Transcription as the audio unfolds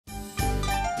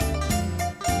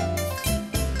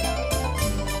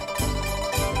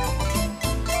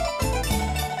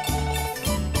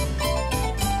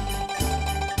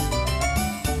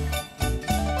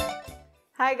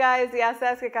Hi guys,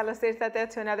 gracias que Carlos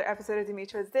to another episode of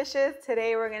Dimitra's Dishes.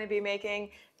 Today we're going to be making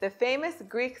the famous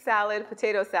Greek salad,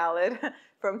 potato salad,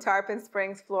 from Tarpon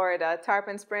Springs, Florida.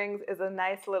 Tarpon Springs is a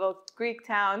nice little Greek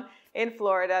town in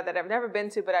Florida that I've never been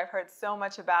to, but I've heard so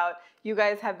much about. You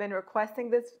guys have been requesting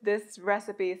this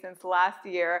recipe since last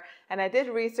year, and I did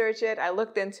research it, I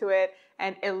looked into it,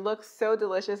 and it looks so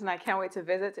delicious, and I can't wait to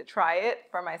visit to try it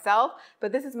for myself.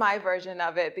 But this is my version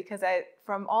of it because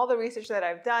from all the research that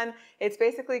I've done, it's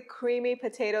basically creamy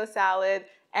potato salad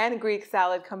and Greek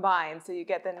salad combined. So you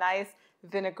get the nice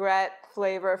vinaigrette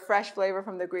flavor, fresh flavor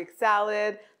from the Greek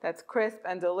salad that's crisp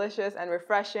and delicious and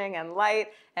refreshing and light,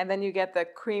 and then you get the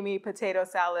creamy potato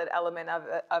salad element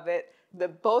of it.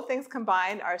 Both things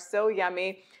combined are so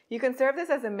yummy. You can serve this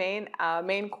as a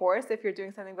main course if you're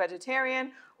doing something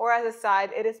vegetarian, or as a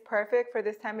side. It is perfect for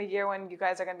this time of year when you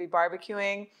guys are going to be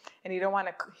barbecuing and you don't want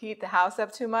to heat the house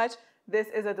up too much. This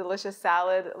is a delicious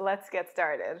salad. Let's get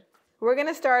started. We're going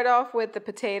to start off with the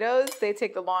potatoes. They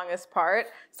take the longest part.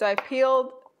 So I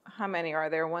peeled, how many are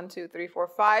there? 1, 2, 3, 4,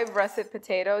 5 russet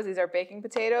potatoes. These are baking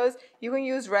potatoes. You can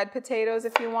use red potatoes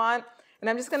if you want. And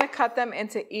I'm just going to cut them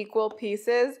into equal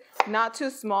pieces, not too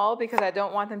small because I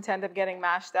don't want them to end up getting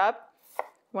mashed up.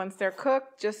 Once they're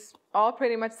cooked, just all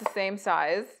pretty much the same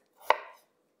size.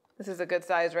 This is a good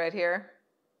size right here.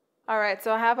 All right,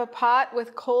 so I have a pot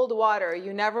with cold water.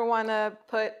 You never want to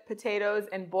put potatoes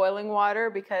in boiling water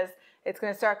because it's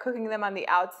going to start cooking them on the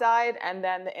outside, and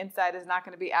then the inside is not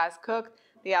going to be as cooked.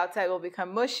 The outside will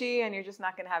become mushy, and you're just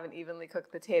not going to have an evenly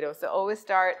cooked potato. So always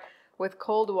start with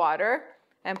cold water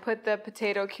and put the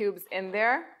potato cubes in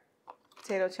there,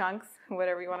 potato chunks,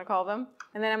 whatever you want to call them.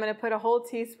 And then I'm going to put a whole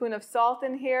teaspoon of salt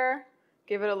in here,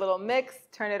 give it a little mix,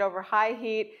 turn it over high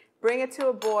heat, bring it to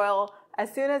a boil.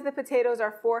 As soon as the potatoes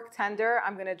are fork tender,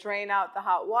 I'm going to drain out the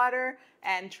hot water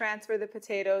and transfer the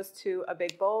potatoes to a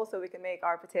big bowl so we can make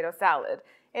our potato salad.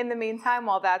 In the meantime,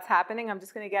 while that's happening, I'm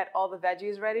just going to get all the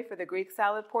veggies ready for the Greek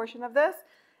salad portion of this.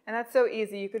 And that's so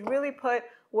easy. You could really put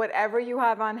whatever you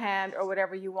have on hand or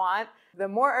whatever you want. The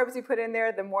more herbs you put in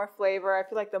there, the more flavor. I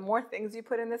feel like the more things you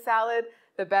put in the salad,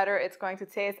 the better it's going to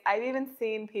taste. I've even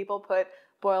seen people put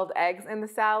boiled eggs in the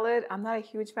salad. I'm not a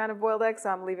huge fan of boiled eggs, so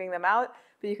I'm leaving them out,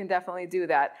 but you can definitely do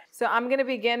that. So I'm going to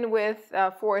begin with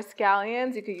 4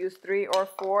 scallions. You could use 3 or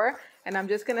 4, and I'm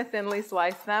just going to thinly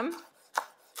slice them.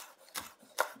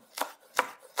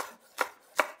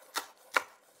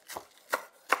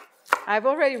 I've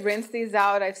already rinsed these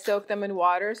out. I've soaked them in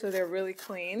water, so they're really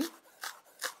clean.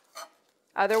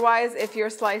 Otherwise, if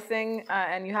you're slicing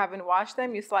and you haven't washed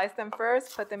them, you slice them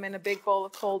first, put them in a big bowl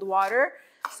of cold water.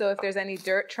 So if there's any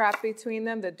dirt trapped between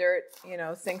them, the dirt,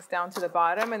 sinks down to the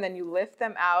bottom, and then you lift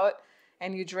them out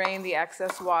and you drain the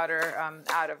excess water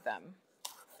out of them.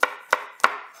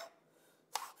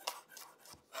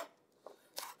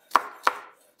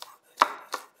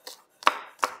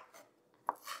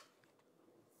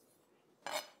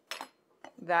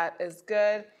 That is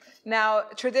good. Now,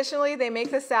 traditionally, they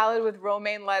make the salad with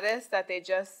romaine lettuce that they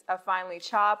just finely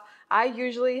chop. I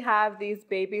usually have these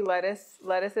baby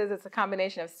lettuces. It's a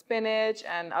combination of spinach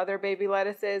and other baby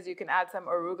lettuces. You can add some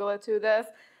arugula to this.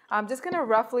 I'm just going to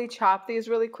roughly chop these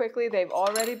really quickly. They've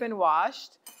already been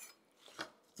washed.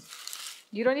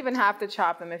 You don't even have to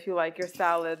chop them if you like your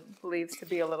salad leaves to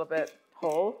be a little bit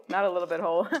whole. Not a little bit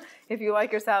whole. If you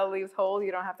like your salad leaves whole,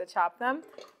 you don't have to chop them.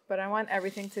 But I want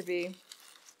everything to be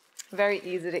very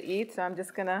easy to eat, so I'm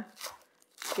just going to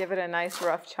give it a nice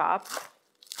rough chop.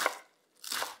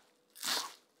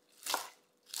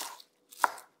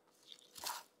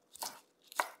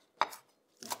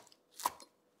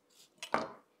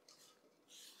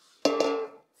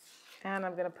 And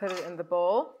I'm going to put it in the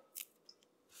bowl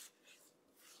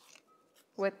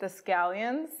with the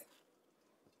scallions.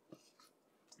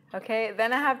 Okay,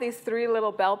 then I have these 3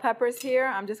 little bell peppers here.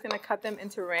 I'm just going to cut them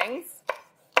into rings.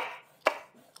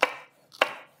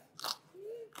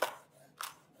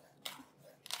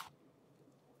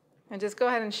 And just go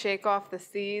ahead and shake off the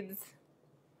seeds.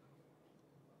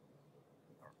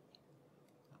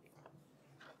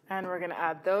 And we're going to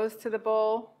add those to the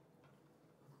bowl.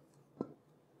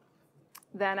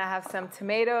 Then I have some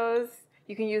tomatoes.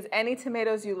 You can use any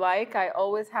tomatoes you like. I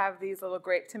always have these little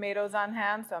grape tomatoes on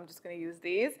hand, so I'm just going to use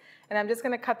these. And I'm just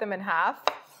going to cut them in half.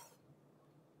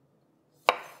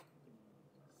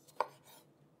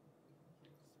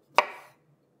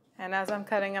 And as I'm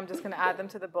cutting, I'm just going to add them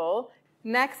to the bowl.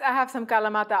 Next, I have some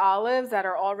Kalamata olives that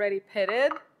are already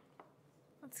pitted.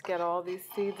 Let's get all these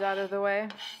seeds out of the way.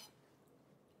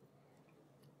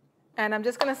 And I'm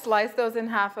just going to slice those in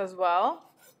half as well.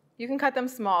 You can cut them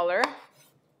smaller.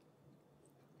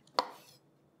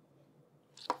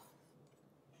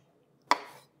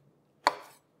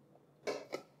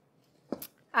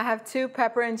 I have 2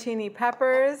 peperoncini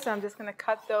peppers, so I'm just gonna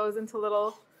cut those into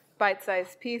little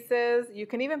bite-sized pieces. You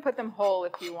can even put them whole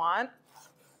if you want.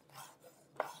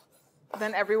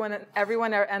 Then everyone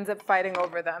ends up fighting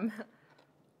over them.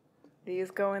 These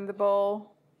go in the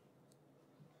bowl.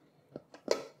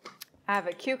 I have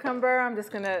a cucumber. I'm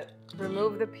just gonna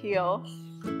remove the peel.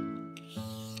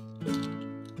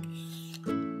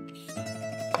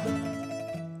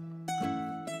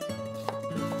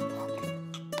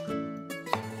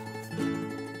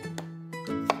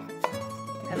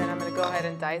 And then I'm gonna go ahead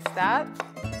and dice that.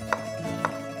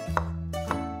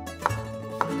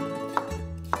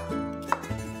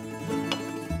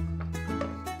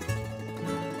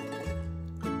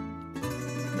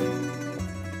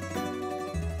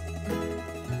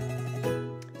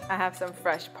 I have some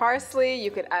fresh parsley.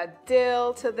 You could add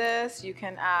dill to this. You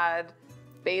can add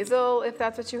basil if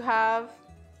that's what you have.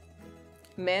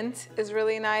 Mint is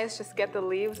really nice. Just get the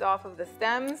leaves off of the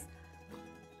stems.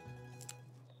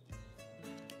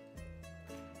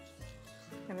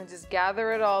 And then just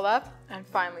gather it all up and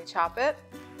finally chop it.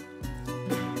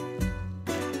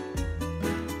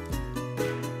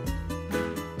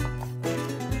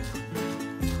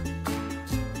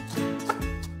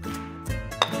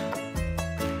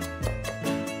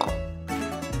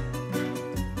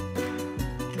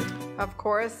 Of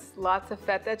course, lots of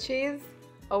feta cheese,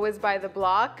 always by the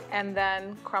block, and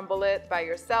then crumble it by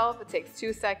yourself. It takes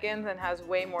 2 seconds and has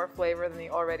way more flavor than the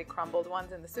already crumbled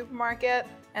ones in the supermarket.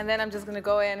 And then I'm just gonna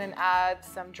go in and add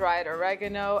some dried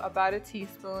oregano. About a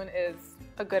teaspoon is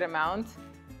a good amount,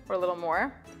 or a little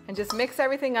more. And just mix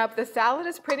everything up. The salad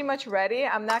is pretty much ready.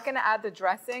 I'm not gonna add the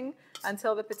dressing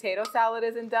until the potato salad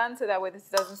isn't done, so that way this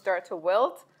doesn't start to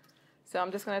wilt. So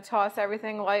I'm just gonna toss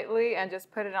everything lightly and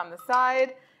just put it on the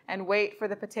side and wait for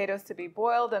the potatoes to be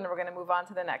boiled, and we're gonna move on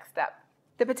to the next step.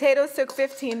 The potatoes took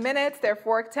 15 minutes, they're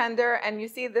fork tender, and you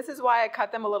see this is why I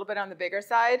cut them a little bit on the bigger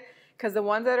side, because the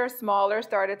ones that are smaller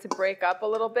started to break up a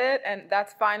little bit, and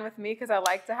that's fine with me because I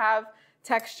like to have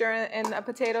texture in a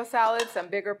potato salad, some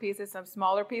bigger pieces, some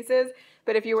smaller pieces.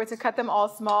 But if you were to cut them all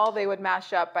small, they would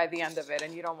mash up by the end of it,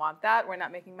 and you don't want that. We're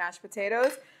not making mashed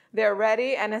potatoes. They're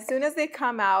ready, and as soon as they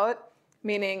come out,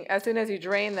 meaning as soon as you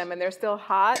drain them and they're still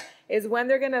hot, is when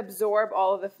they're gonna absorb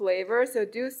all of the flavor. So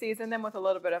do season them with a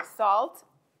little bit of salt.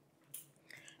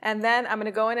 And then I'm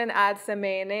gonna go in and add some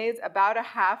mayonnaise, about a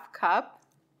half cup.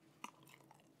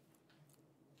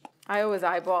 I always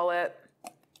eyeball it.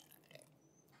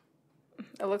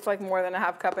 It looks like more than a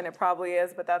half cup, and it probably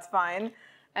is, but that's fine.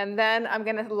 And then I'm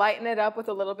gonna lighten it up with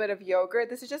a little bit of yogurt.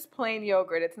 This is just plain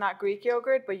yogurt. It's not Greek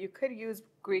yogurt, but you could use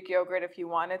Greek yogurt if you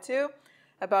wanted to.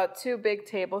 About 2 big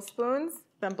tablespoons,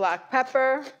 some black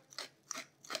pepper,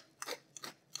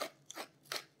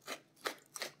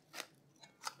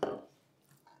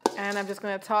 and I'm just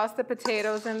going to toss the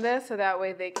potatoes in this so that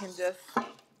way they can just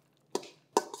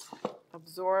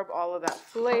absorb all of that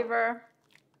flavor.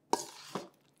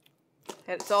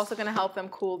 It's also going to help them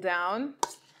cool down.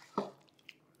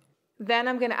 Then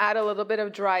I'm going to add a little bit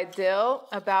of dried dill,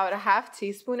 about a half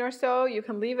teaspoon or so. You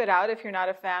can leave it out if you're not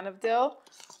a fan of dill.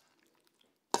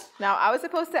 Now, I was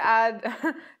supposed to add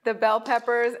the bell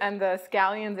peppers and the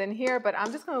scallions in here, but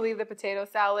I'm just going to leave the potato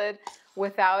salad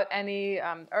without any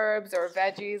herbs or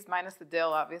veggies, minus the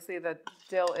dill. Obviously, the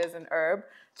dill is an herb,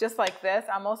 just like this.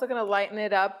 I'm also going to lighten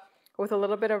it up with a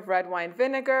little bit of red wine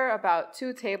vinegar, about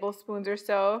 2 tablespoons or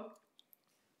so.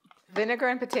 Vinegar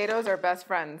and potatoes are best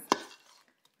friends.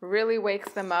 Really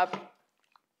wakes them up,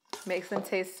 makes them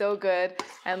taste so good,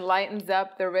 and lightens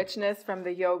up the richness from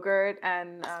the yogurt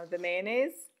and the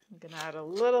mayonnaise. I'm gonna add a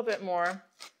little bit more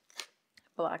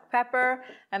black pepper,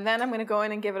 and then I'm gonna go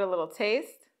in and give it a little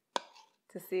taste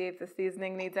to see if the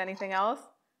seasoning needs anything else.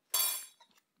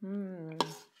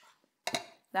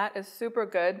 That is super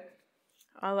good.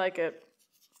 I like it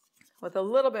with a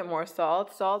little bit more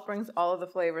salt. Salt brings all of the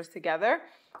flavors together,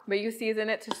 but you season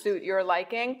it to suit your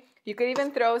liking. You could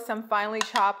even throw some finely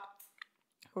chopped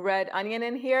red onion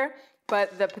in here,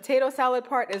 but the potato salad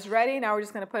part is ready. Now we're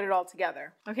just gonna put it all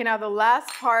together. Okay, now the last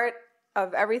part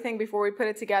of everything before we put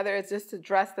it together is just to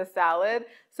dress the salad.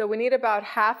 So we need about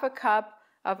half a cup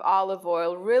of olive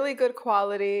oil, really good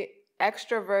quality,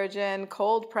 extra virgin,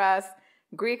 cold press.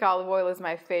 Greek olive oil is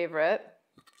my favorite.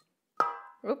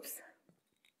 Oops.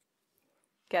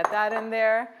 Get that in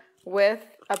there with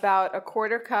about a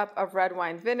quarter cup of red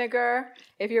wine vinegar.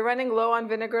 If you're running low on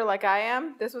vinegar like I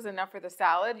am, this was enough for the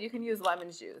salad. You can use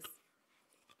lemon juice.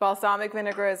 Balsamic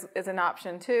vinegar is an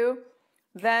option too.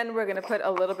 Then we're gonna put a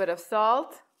little bit of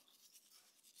salt.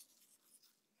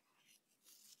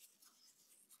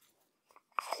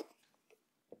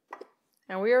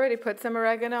 And we already put some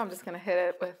oregano. I'm just going to hit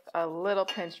it with a little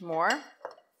pinch more.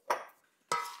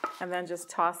 And then just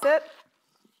toss it.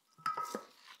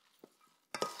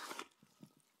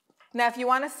 Now, if you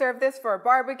want to serve this for a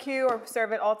barbecue or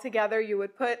serve it all together, you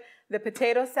would put the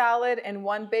potato salad in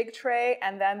one big tray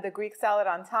and then the Greek salad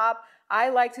on top. I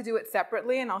like to do it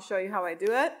separately, and I'll show you how I do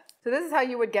it. So this is how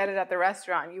you would get it at the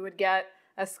restaurant. You would get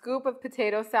a scoop of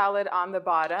potato salad on the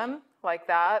bottom, like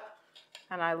that.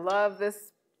 And I love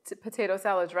this potato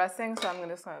salad dressing, so I'm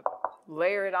just going to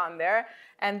layer it on there.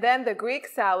 And then the Greek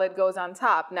salad goes on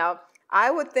top. Now,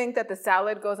 I would think that the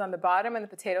salad goes on the bottom and the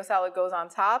potato salad goes on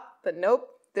top, but nope.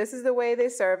 This is the way they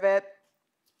serve it,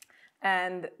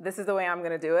 and this is the way I'm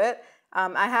going to do it.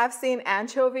 I have seen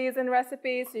anchovies in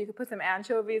recipes, so you could put some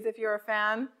anchovies if you're a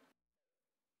fan.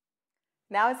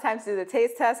 Now it's time to do the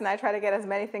taste test, and I try to get as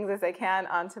many things as I can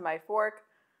onto my fork.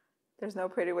 There's no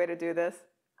pretty way to do this.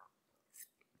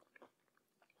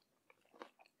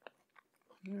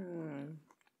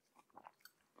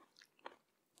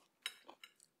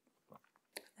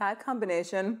 That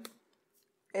combination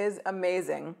is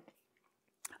amazing.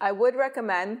 I would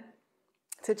recommend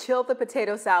to chill the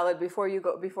potato salad before you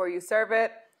serve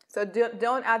it. So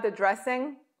don't add the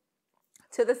dressing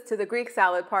to the Greek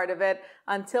salad part of it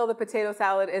until the potato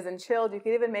salad isn't chilled. You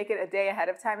can even make it a day ahead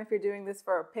of time if you're doing this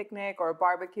for a picnic or a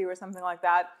barbecue or something like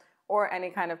that, or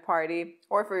any kind of party,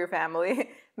 or for your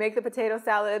family. Make the potato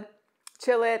salad,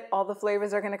 chill it. All the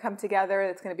flavors are going to come together.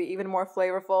 It's going to be even more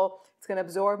flavorful. It's going to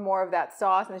absorb more of that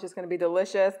sauce, and it's just going to be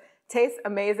delicious. Tastes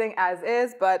amazing as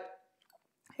is, but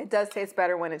it does taste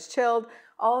better when it's chilled.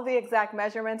 All of the exact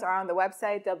measurements are on the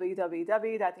website,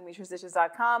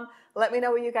 www.dimitrasdishes.com. Let me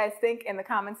know what you guys think in the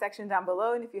comment section down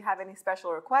below, and if you have any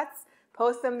special requests,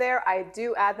 post them there. I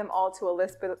do add them all to a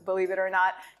list, believe it or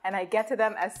not, and I get to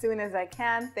them as soon as I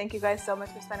can. Thank you guys so much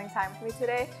for spending time with me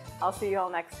today. I'll see you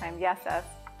all next time. Yes,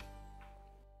 Seth.